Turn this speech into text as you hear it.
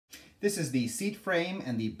This is the seat frame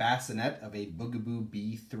and the bassinet of a Bugaboo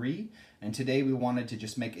Bee 3, and today we wanted to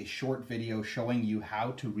just make a short video showing you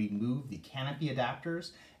how to remove the canopy adapters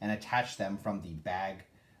and attach them from the bag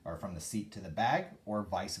or from the seat to the bag, or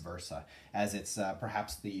vice versa, as it's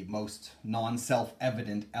perhaps the most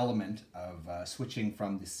non-self-evident element of switching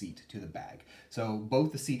from the seat to the bag. So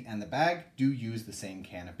both the seat and the bag do use the same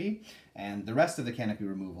canopy, and the rest of the canopy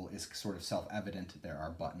removal is sort of self-evident. There are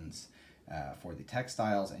buttons for the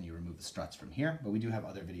textiles, and you remove the struts from here, but we do have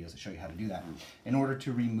other videos that show you how to do that. In order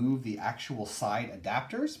to remove the actual side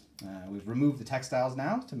adapters, we've removed the textiles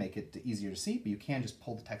now to make it easier to see, but you can just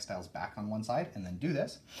pull the textiles back on one side and then do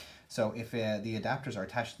this. So if the adapters are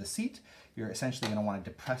attached to the seat, you're essentially going to want to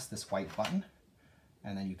depress this white button,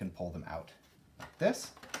 and then you can pull them out like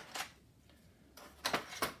this.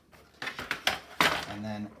 And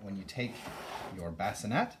then when you take your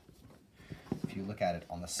bassinet, if you look at it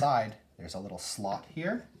on the side, there's a little slot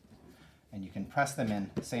here, and you can press them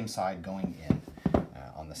in the same side going in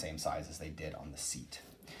on the same size as they did on the seat.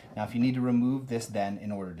 Now if you need to remove this then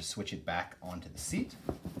in order to switch it back onto the seat,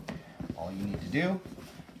 all you need to do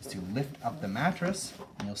is to lift up the mattress,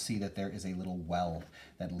 and you'll see that there is a little well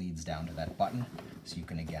that leads down to that button. So you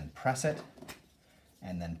can again press it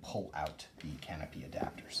and then pull out the canopy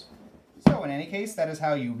adapters. So in any case, that is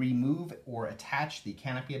how you remove or attach the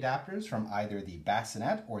canopy adapters from either the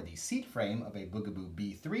bassinet or the seat frame of a Bugaboo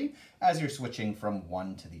Bee 3 as you're switching from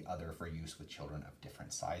one to the other for use with children of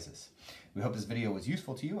different sizes. We hope this video was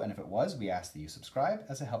useful to you, and if it was, we ask that you subscribe,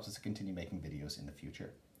 as it helps us to continue making videos in the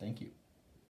future. Thank you.